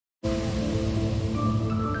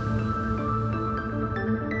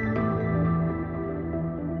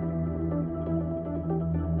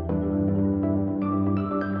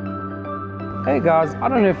Hey guys, I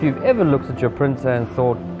don't know if you've ever looked at your printer and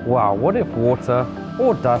thought, wow, what if water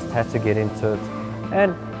or dust had to get into it?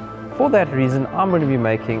 And for that reason, I'm going to be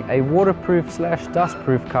making a waterproof /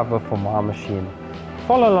 dustproof cover for my machine.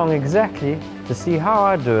 Follow along exactly to see how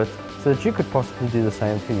I do it so that you could possibly do the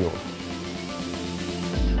same for yours.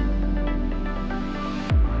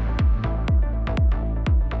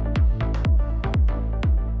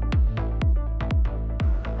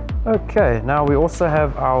 Okay, now we also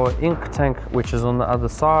have our ink tank, which is on the other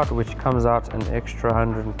side, which comes out an extra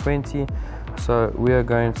 120. So we are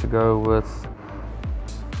going to go with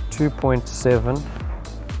 2.7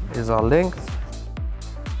 is our length.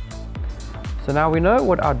 So now we know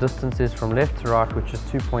what our distance is from left to right, which is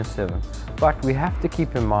 2.7. But we have to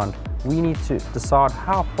keep in mind, we need to decide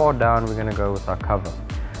how far down we're going to go with our cover.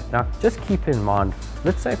 Now just keep in mind,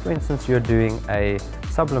 let's say for instance you're doing a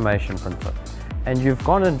sublimation printer, and you've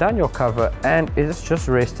gone and done your cover and it's just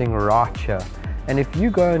resting right here. And if you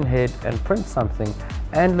go ahead and print something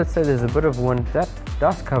and let's say there's a bit of wind, that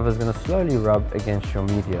dust cover is going to slowly rub against your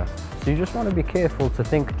media. So you just want to be careful to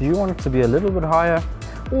think, do you want it to be a little bit higher,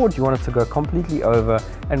 or do you want it to go completely over,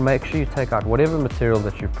 and make sure you take out whatever material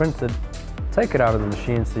that you've printed, take it out of the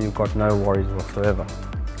machine so you've got no worries whatsoever.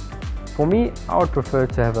 For me, I would prefer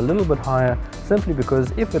to have a little bit higher, simply because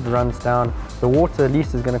if it runs down, the water at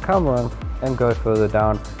least is going to come on and go further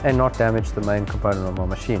down and not damage the main component of my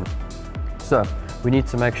machine. So we need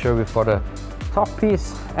to make sure we've got a top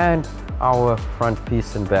piece and our front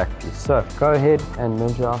piece and back piece. So go ahead and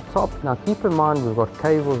measure our top. Now keep in mind we've got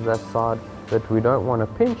cables that side that we don't want to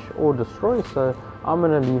pinch or destroy, so I'm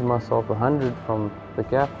going to leave myself 100 from the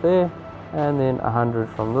gap there and then 100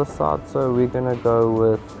 from this side. So we're going to go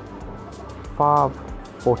with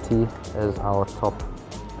 540 as our top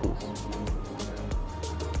piece.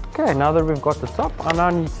 Okay, now that we've got the top, I now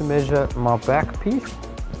need to measure my back piece.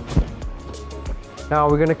 Now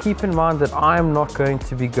we're going to keep in mind that I'm not going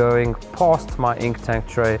to be going past my ink tank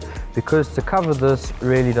tray, because to cover this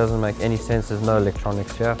really doesn't make any sense. There's no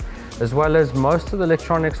electronics here, as well as most of the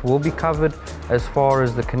electronics will be covered as far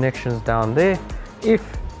as the connections down there if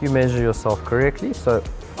you measure yourself correctly. So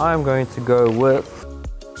I'm going to go with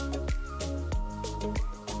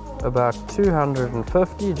about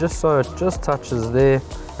 250, just so it just touches there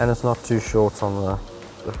and it's not too short on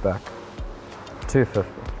the back. 250.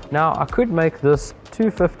 Now I could make this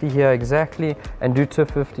 250 here exactly and do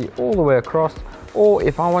 250 all the way across, or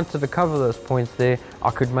if I wanted to cover those points there, I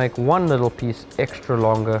could make one little piece extra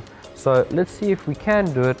longer. So let's see if we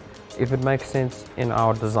can do it, if it makes sense in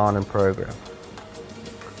our design and program.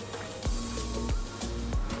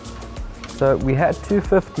 So we had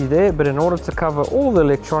 250 there, but in order to cover all the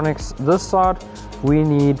electronics this side, we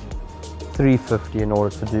need 350 in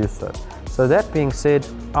order to do so. So that being said,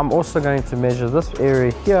 I'm also going to measure this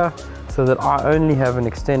area here so that I only have an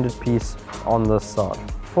extended piece on this side.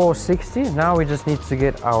 460. Now we just need to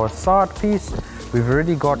get our side piece. We've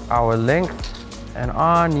already got our length, and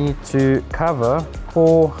I need to cover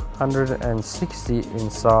 460 in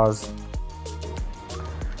size.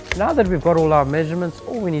 Now that we've got all our measurements,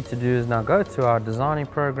 all we need to do is now go to our designing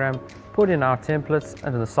program, put in our templates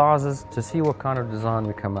and the sizes to see what kind of design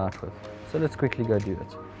we come out with. So let's quickly go do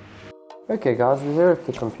it. Okay guys, we're here at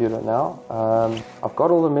the computer now. I've got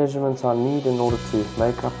all the measurements I need in order to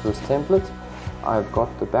make up this template. I've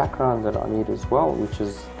got the background that I need as well, which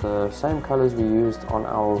is the same colors we used on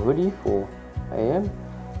our hoodie for AM.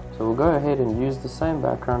 So we'll go ahead and use the same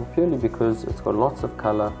background purely because it's got lots of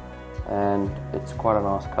color and it's quite a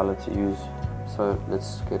nice color to use. So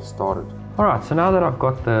let's get started. Alright, so now that I've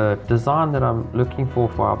got the design that I'm looking for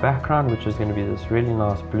our background, which is going to be this really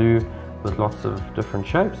nice blue with lots of different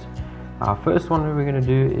shapes, our first one that we're going to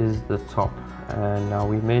do is the top, and now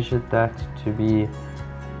we measured that to be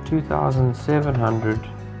 2700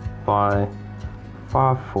 by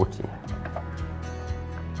 540.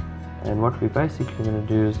 And what we're basically going to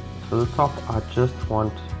do is, for the top, I just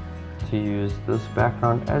want to use this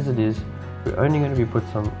background as it is. We're only going to be put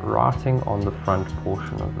some writing on the front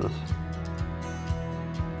portion of this.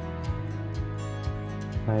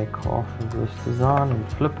 Make half of this design and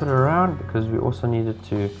flip it around, because we also need it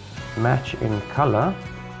to match in color.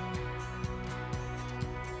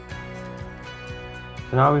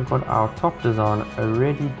 So now we've got our top design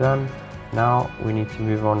already done. Now we need to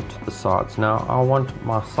move on to the sides. Now I want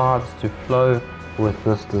my sides to flow with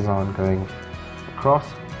this design going across.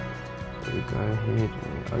 So we go ahead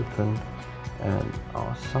and we open, and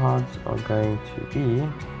our sides are going to be,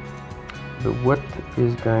 the width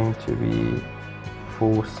is going to be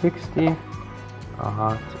 460, our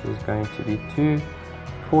height is going to be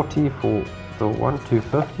 240 for the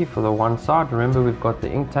 250 for the one side. Remember, we've got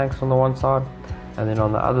the ink tanks on the one side, and then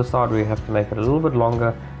on the other side we have to make it a little bit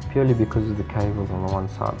longer purely because of the cables on the one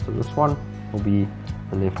side. So this one will be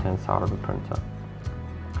the left hand side of the printer.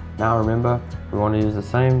 Now remember, we want to use the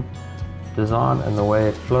same design and the way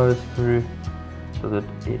it flows through so that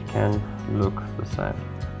it can look the same.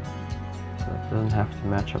 So it doesn't have to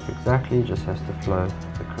match up exactly, it just has to flow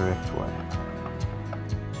the correct way.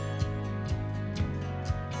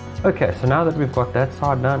 Okay, so now that we've got that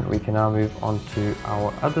side done, we can now move on to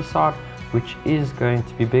our other side, which is going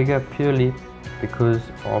to be bigger purely because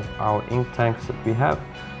of our ink tanks that we have.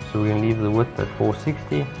 So we're going to leave the width at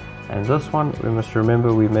 460, and this one, we must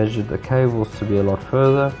remember we measured the cables to be a lot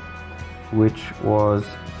further, which was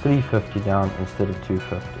 350 down instead of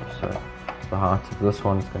 250. So the height of this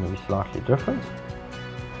one is going to be slightly different.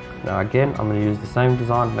 Now again, I'm going to use the same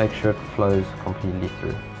design, make sure it flows completely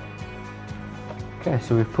through. Okay,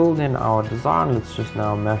 so we've pulled in our design. Let's just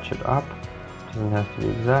now match it up. It doesn't have to be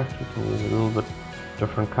exact, you can use a little bit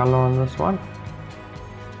different color on this one.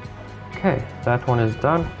 Okay, that one is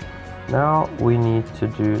done. Now we need to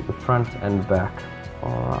do the front and back.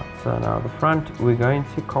 Alright, so now the front, we're going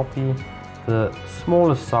to copy the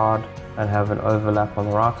smallest side and have an overlap on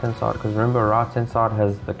the right hand side, because remember, right hand side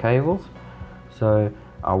has the cables. So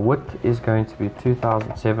our width is going to be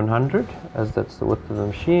 2700, as that's the width of the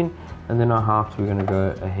machine, and then our height, we're going to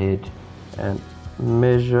go ahead and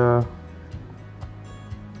measure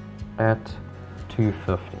at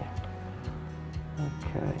 250.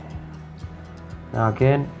 Okay. Now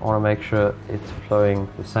again, I want to make sure it's flowing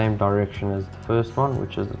the same direction as the first one,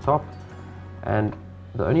 which is the top. And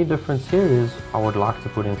the only difference here is I would like to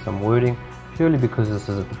put in some wording, purely because this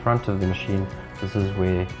is at the front of the machine. This is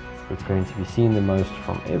where it's going to be seen the most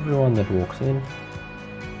from everyone that walks in.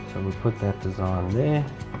 So we put that design there,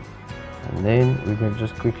 and then we're going to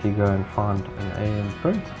just quickly go and find an AM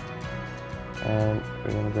print, and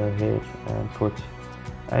we're going to go ahead and put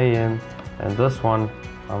AM, and this one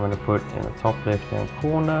I'm going to put in the top left hand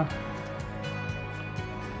corner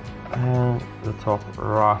and the top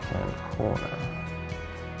right hand corner.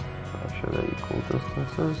 So make sure they're equal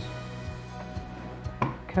distances.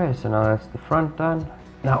 Okay, so now that's the front done.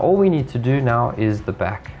 Now all we need to do now is the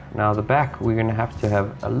back. Now the back, we're going to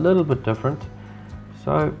have a little bit different.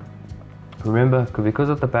 So remember, because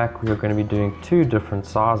at the back we're going to be doing two different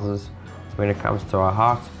sizes when it comes to our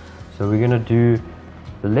height. So we're going to do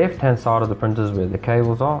the left hand side of the printers where the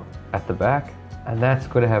cables are at the back, and that's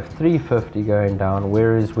got to have 350 going down,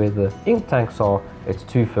 whereas where the ink tanks are, it's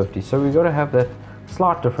 250. So we've got to have that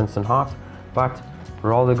slight difference in height, but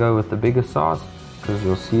rather go with the bigger size, because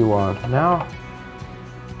you'll see why now.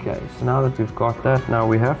 Okay, so now that we've got that, now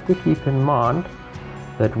we have to keep in mind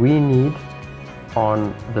that we need,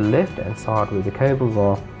 on the left hand side where the cables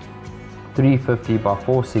are, 350 by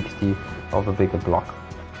 460 of a bigger block.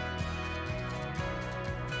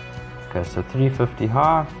 Okay, so 350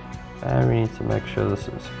 high, and we need to make sure this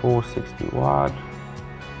is 460 wide,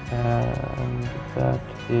 and that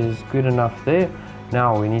is good enough there.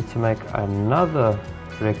 Now we need to make another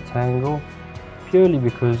rectangle, purely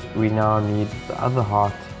because we now need the other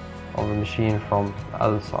height of the machine from the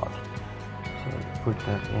other side. So put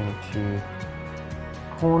that into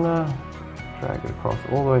corner, drag it across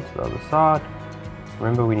all the way to the other side.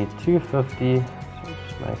 Remember, we need 250, so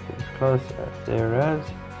just make it as close as there as.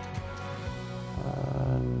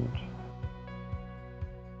 And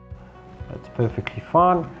that's perfectly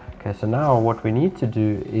fine. Okay, so now what we need to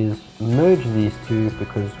do is merge these two,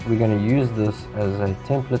 because we're going to use this as a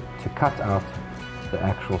template to cut out the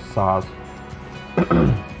actual size.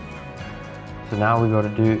 So now we've got to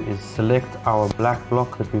do is select our black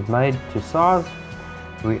block that we've made to size.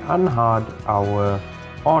 We unhide our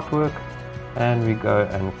artwork and we go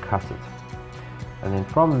and cut it. And then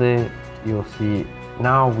from there, you'll see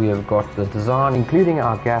now we have got the design, including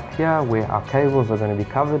our gap here where our cables are going to be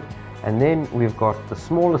covered, and then we've got the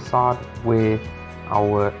smaller side where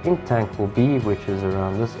our ink tank will be, which is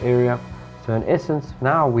around this area. So in essence,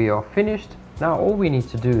 now we are finished. Now all we need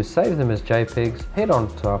to do is save them as JPEGs, head on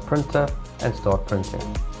to our printer and start printing.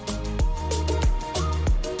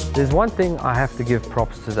 There's one thing I have to give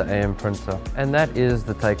props to the AM printer, and that is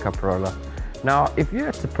the take-up roller. Now, if you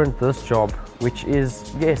had to print this job, which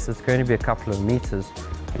is, yes, it's going to be a couple of meters,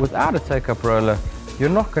 without a take-up roller, you're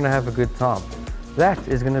not going to have a good time. That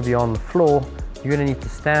is going to be on the floor. You're going to need to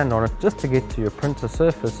stand on it just to get to your printer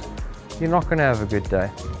surface. You're not going to have a good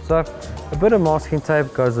day. So a bit of masking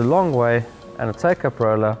tape goes a long way, and a take-up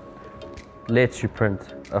roller lets you print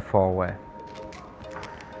a far away.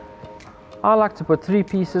 I like to put 3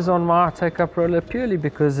 pieces on my take-up roller purely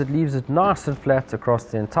because it leaves it nice and flat across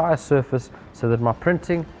the entire surface so that my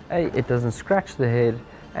printing, it doesn't scratch the head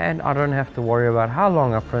and I don't have to worry about how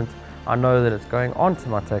long I print. I know that it's going onto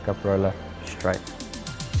my take-up roller straight.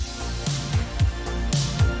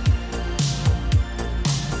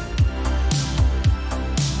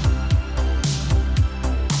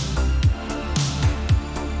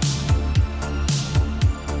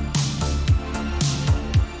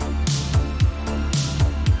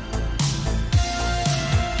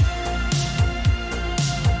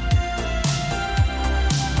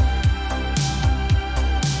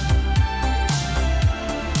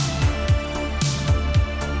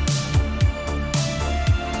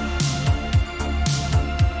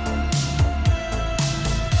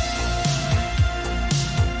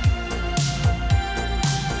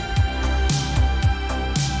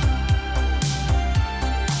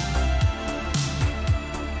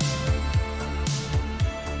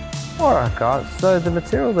 Alright guys, so the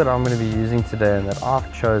material that I'm going to be using today and that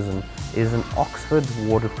I've chosen is an Oxford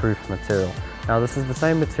waterproof material. Now this is the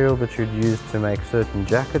same material that you'd use to make certain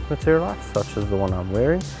jacket materialites, such as the one I'm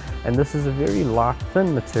wearing, and this is a very light,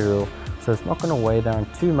 thin material, so it's not going to weigh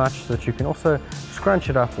down too much, so that you can also scrunch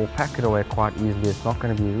it up or pack it away quite easily. It's not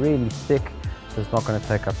going to be really thick, so it's not going to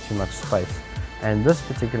take up too much space. And this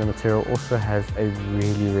particular material also has a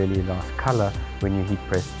really nice color when you heat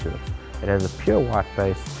press to it. It has a pure white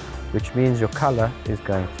base, which means your color is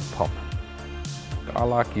going to pop. I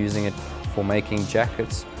like using it for making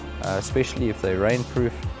jackets, especially if they're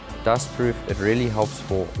rainproof, dustproof. It really helps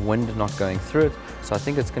for wind not going through it. So I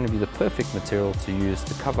think it's going to be the perfect material to use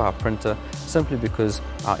to cover our printer, simply because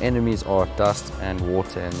our enemies are dust and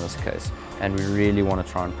water in this case. And we really want to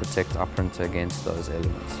try and protect our printer against those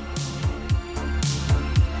elements.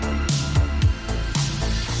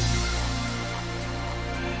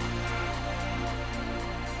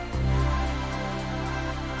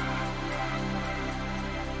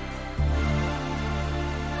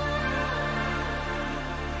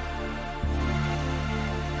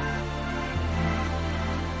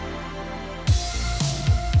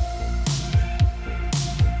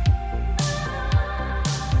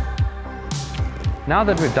 Now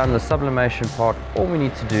that we've done the sublimation part, all we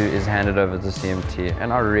need to do is hand it over to CMT,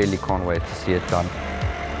 and I really can't wait to see it done.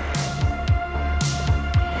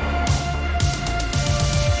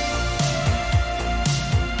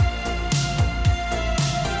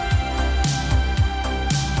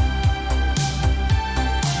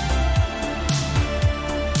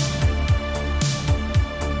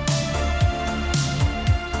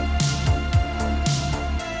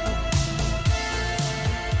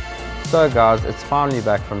 So guys, it's finally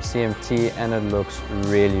back from CMT and it looks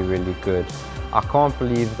really good. I can't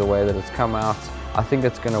believe the way that it's come out. I think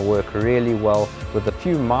it's going to work really well with a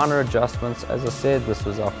few minor adjustments. As I said, this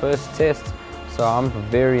was our first test, so I'm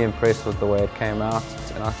very impressed with the way it came out.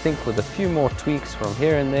 And I think with a few more tweaks from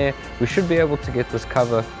here and there, we should be able to get this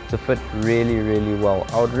cover to fit really well.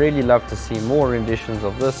 I would really love to see more renditions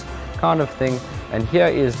of this kind of thing. And here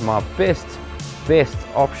is my best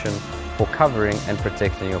option for covering and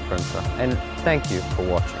protecting your printer. And thank you for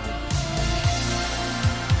watching.